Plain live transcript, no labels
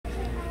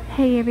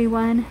Hey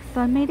everyone,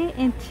 so I made it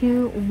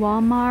into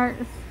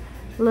Walmart's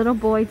little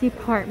boy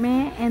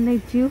department and they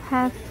do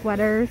have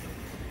sweaters,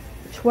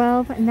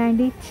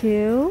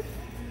 $12.92,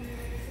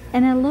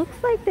 and it looks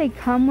like they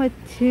come with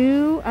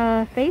two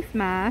face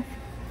masks,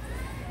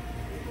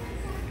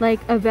 like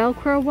a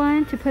velcro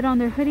one to put on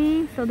their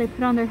hoodie. So they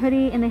put on their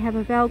hoodie and they have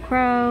a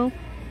velcro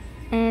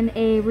and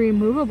a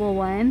removable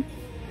one.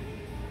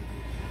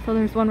 So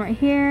there's one right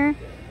here,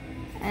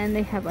 and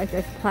they have like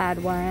this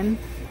plaid one.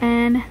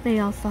 And they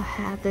also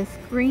have this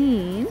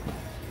green,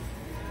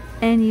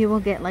 and you will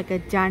get like a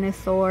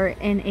dinosaur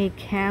in a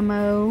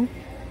camo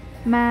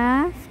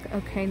mask.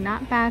 Okay,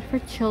 not bad for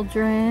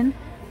children.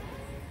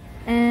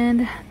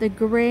 And the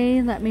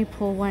gray, let me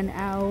pull one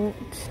out.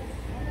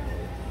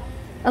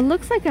 It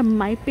looks like it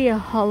might be a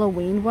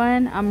Halloween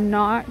one. I'm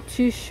not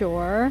too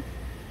sure.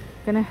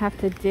 Gonna have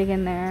to dig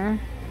in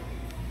there.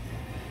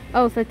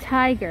 Oh, it's a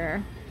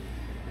tiger.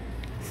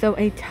 So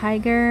a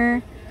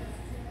tiger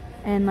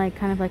and like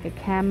kind of like a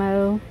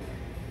camo.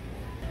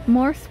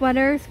 More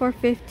sweaters for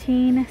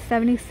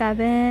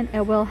 $15.77.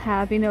 It will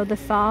have, you know, the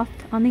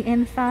soft on the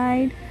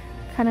inside,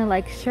 kind of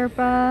like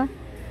Sherpa.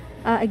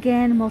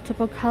 Again,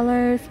 multiple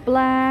colors: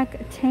 black,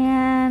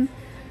 tan,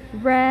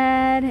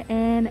 red,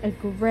 and a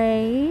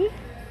gray.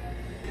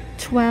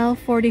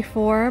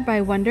 $12.44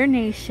 by Wonder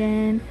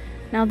Nation.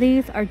 Now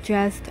these are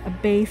just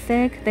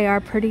basic. They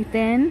are pretty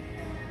thin.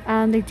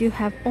 They do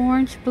have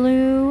orange,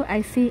 blue.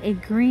 I see a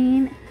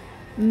green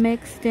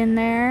mixed in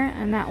there,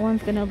 and that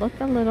one's gonna look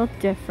a little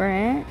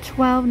different.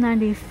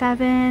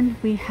 $12.97.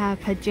 We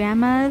have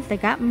pajamas. They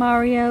got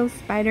Mario,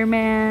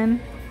 Spider-Man,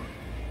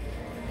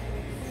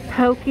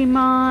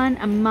 Pokemon,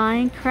 a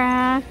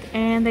Minecraft,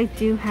 and they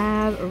do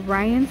have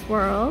Ryan's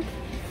World.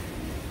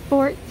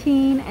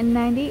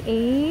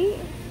 $14.98.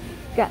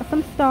 Got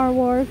some Star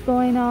Wars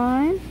going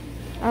on.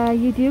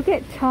 You do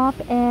get top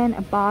and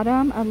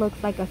bottom. It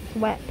looks like a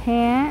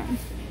sweatpants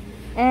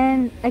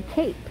and a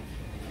cape.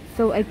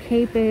 So a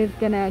cape is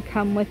gonna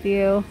come with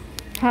you.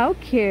 How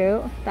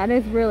cute. That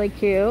is really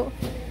cute.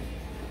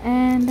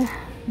 And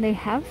they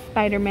have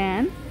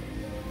Spider-Man.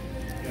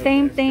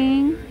 Same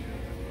thing.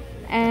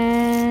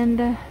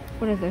 And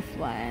what is this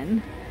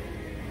one?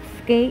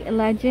 Skate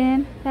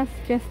Legend. That's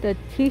just a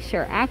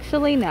t-shirt.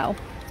 Actually, no.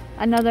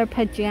 Another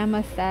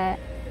pajama set.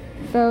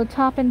 So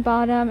top and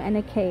bottom and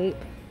a cape.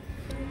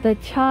 The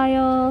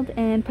Child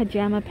and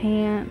pajama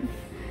pants.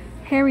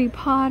 Harry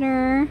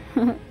Potter.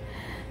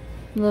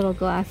 Little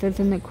glasses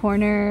in the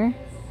corner.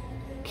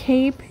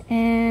 Cape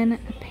and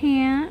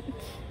pants.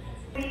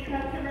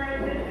 Customer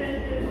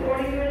assistance to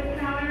sporting goods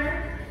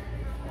counter.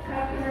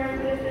 Customer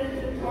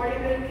assistance to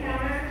sporting goods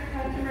counter.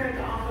 Customer is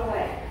on the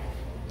way.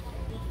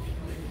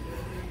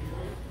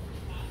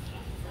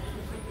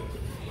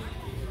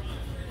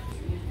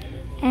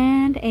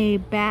 And a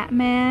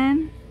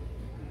Batman.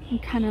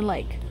 Kind of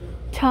like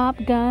Top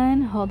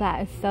Gun. Oh,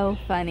 that is so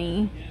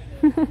funny.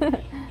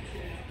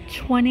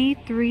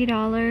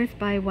 $23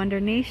 by Wonder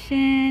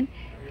Nation.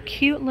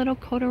 Cute little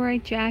corduroy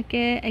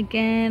jacket.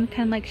 Again,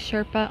 kind of like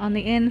Sherpa on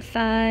the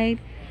inside.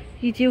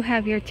 You do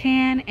have your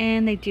tan,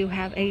 and they do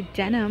have a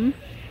denim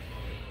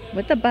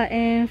with the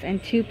buttons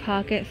and two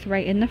pockets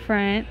right in the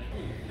front.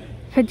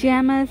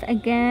 Pajamas,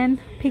 again,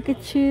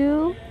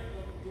 Pikachu.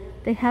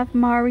 They have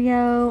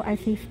Mario. I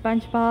see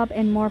SpongeBob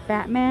and more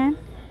Batman.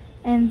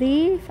 And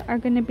these are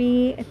going to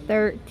be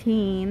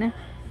 $13.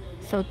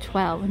 So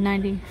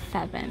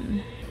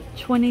 $12.97.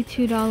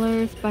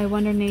 $22 by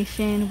Wonder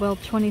Nation. Well,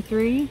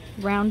 23,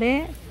 round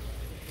it.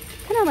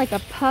 Kind of like a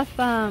puff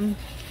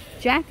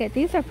jacket.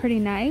 These are pretty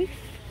nice,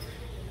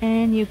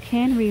 and you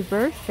can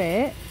reverse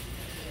it,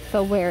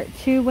 so wear it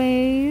two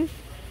ways.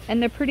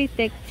 And they're pretty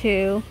thick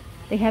too.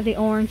 They have the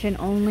orange and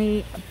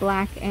only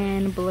black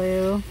and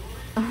blue.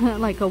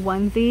 Like a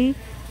onesie.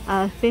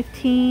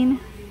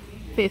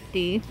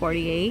 $15.50,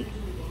 48.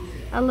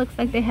 It looks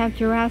like they have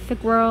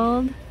Jurassic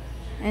World,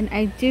 and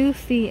I do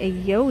see a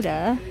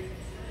Yoda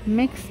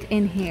mixed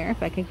in here.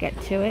 If I could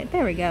get to it,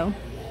 there we go.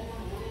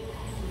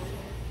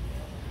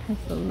 Has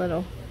a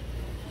little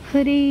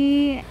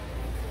hoodie.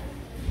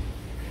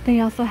 They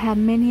also have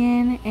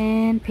Minion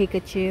and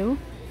Pikachu.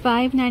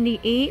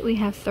 $5.98. We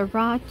have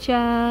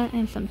Sriracha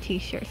and some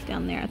t-shirts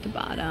down there at the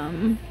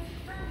bottom.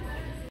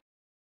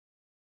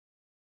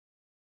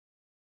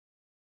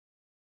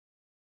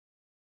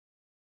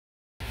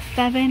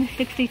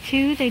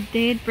 $7.62. They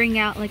did bring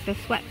out like the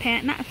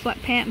sweatpant, not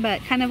sweatpant,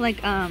 but kind of like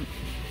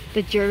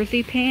the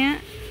jersey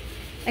pant.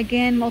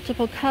 Again,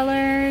 multiple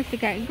colors. They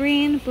got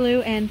green,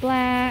 blue, and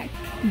black.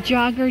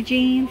 Jogger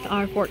jeans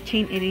are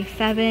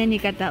 $14.87. You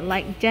got that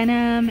light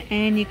denim,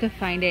 and you can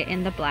find it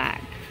in the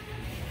black.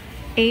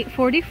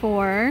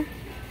 $8.44.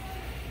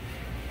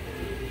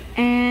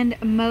 And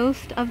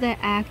most of the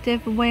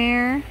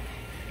activewear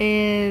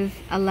is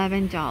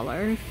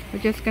 $11. We're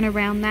just gonna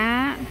round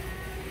that.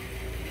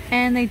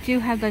 And they do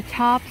have the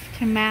tops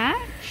to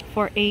match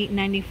for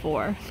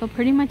 $8.94. So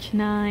pretty much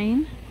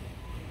 $9.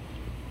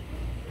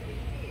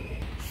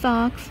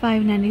 Socks,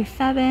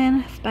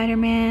 $5.97.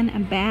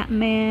 Spider-Man,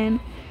 Batman,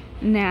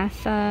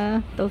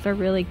 NASA. Those are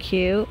really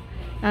cute.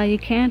 You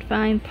can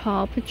find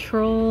Paw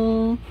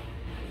Patrol,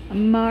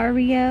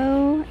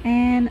 Mario,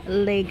 and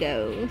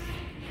Legos.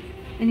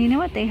 And you know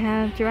what? They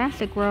have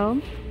Jurassic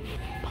World.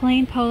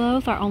 Plain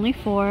polos are only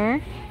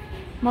 $4.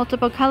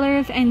 Multiple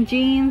colors and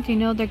jeans, you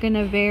know they're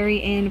gonna vary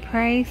in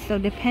price, so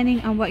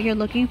depending on what you're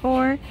looking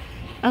for.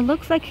 It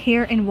looks like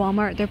here in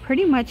Walmart they're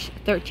pretty much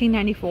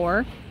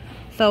 $13.94,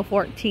 so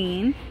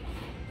 $14.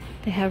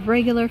 They have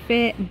regular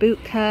fit, boot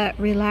cut,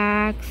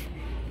 relax,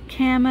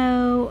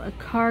 camo,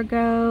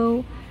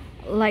 cargo,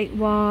 light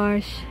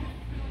wash,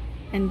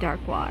 and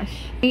dark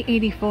wash.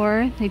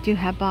 $8.84. They do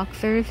have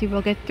boxers. You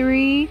will get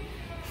 3.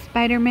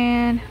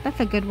 Spider-Man, that's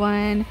a good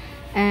one.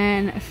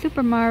 And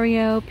Super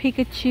Mario,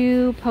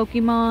 Pikachu,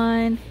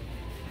 Pokemon,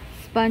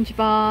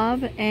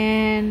 SpongeBob,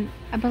 and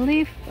I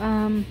believe,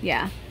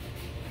 yeah,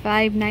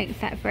 Five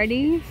Nights at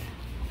Freddy's.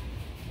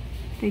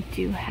 They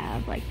do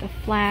have like the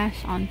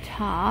Flash on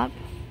top.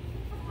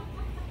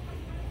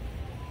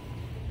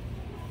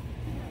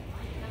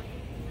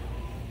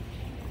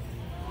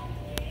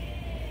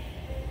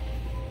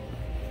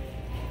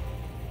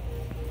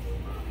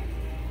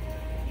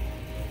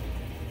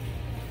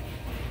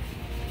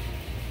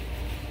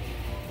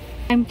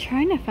 I'm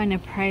trying to find a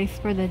price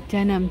for the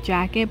denim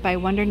jacket by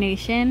Wonder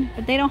Nation,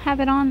 but they don't have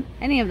it on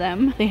any of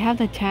them. They have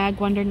the tag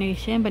Wonder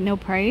Nation, but no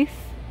price.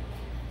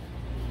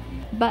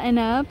 Button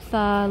ups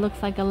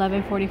looks like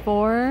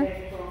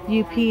 $11.44.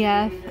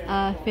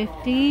 UPF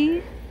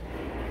 50.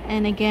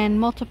 And again,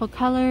 multiple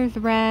colors,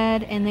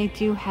 red, and they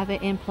do have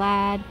it in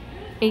plaid,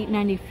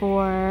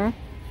 $8.94.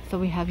 So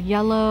we have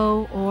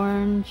yellow,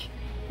 orange,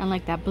 and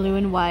like that blue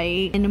and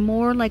white. And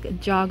more like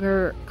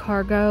jogger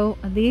cargo.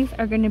 These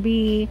are going to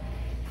be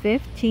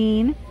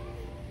 $15.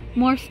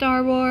 More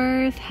Star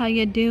Wars, how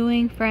you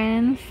doing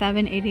friends,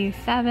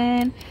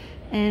 $7.87.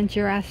 And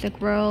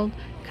Jurassic World,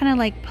 kind of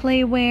like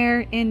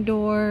playwear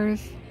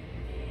indoors.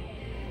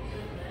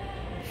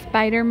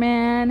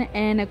 Spider-Man,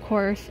 and of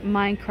course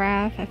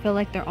Minecraft. I feel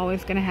like they're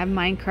always gonna have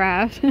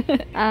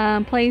Minecraft.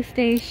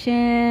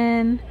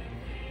 PlayStation,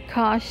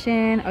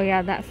 Caution, oh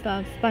yeah, that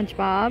stuff,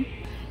 SpongeBob.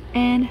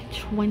 And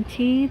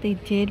 20, they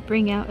did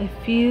bring out a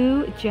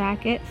few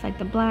jackets like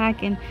the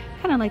black and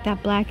kind of like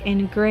that black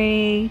and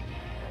gray,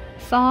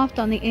 soft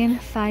on the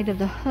inside of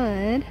the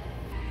hood.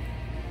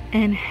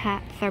 And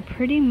hats are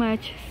pretty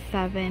much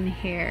 $7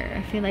 here.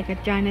 I see like a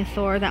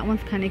dinosaur, that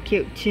one's kind of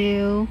cute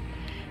too.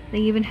 They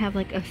even have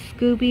like a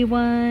Scooby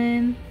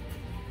one.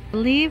 I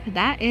believe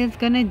that is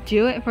gonna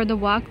do it for the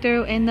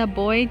walkthrough in the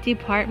boy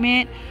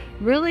department.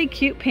 Really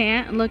cute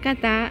pant, look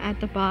at that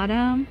at the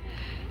bottom.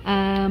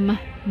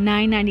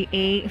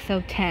 $9.98,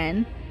 so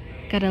 $10.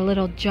 Got a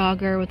little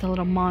jogger with a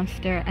little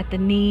monster at the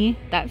knee,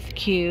 that's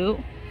cute.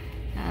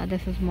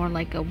 This is more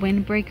like a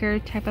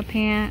windbreaker type of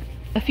pant.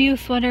 A few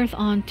sweaters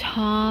on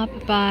top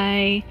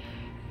by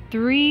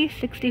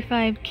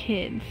 365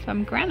 Kids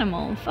from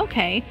Granimals.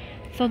 Okay,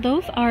 so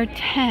those are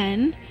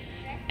 10,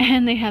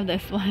 and they have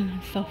this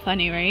one. So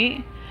funny,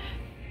 right?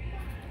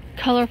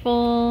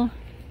 Colorful.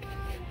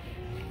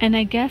 And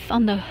I guess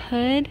on the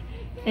hood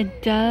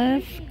it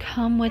does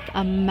come with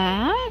a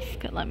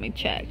mask. Let me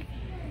check.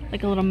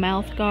 Like a little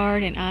mouth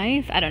guard and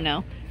eyes. I don't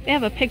know. They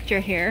have a picture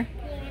here.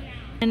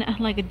 And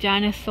like a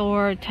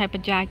dinosaur type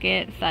of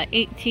jacket. It's at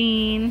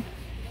 18.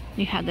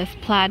 You have this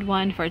plaid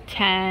one for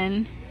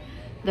 10.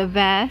 The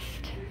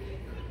vest.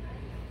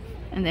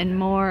 And then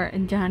more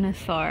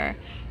dinosaur.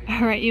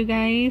 Alright you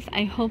guys.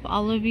 I hope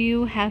all of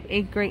you have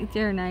a great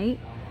day or night.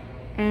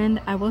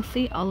 And I will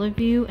see all of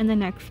you in the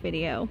next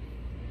video.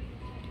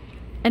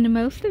 And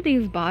most of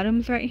these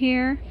bottoms right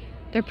here,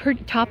 they're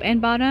pretty top and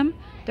bottom,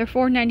 they're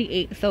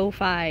 $4.98, so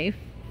 $5. You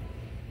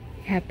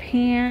have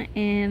pant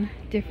and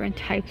different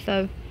types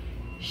of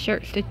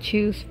shirts to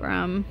choose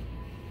from.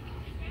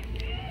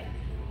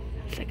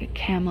 It's like a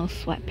camo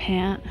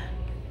sweatpant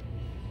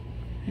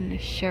and a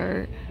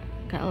shirt.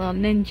 Got a little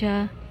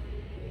ninja,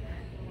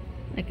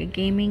 like a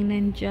gaming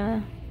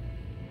ninja.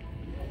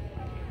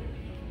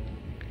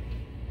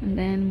 And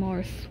then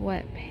more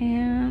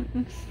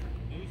sweatpants.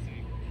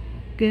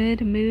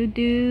 Good mood,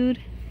 dude.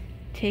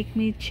 Take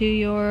me to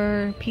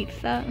your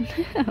pizza.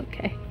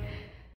 Okay.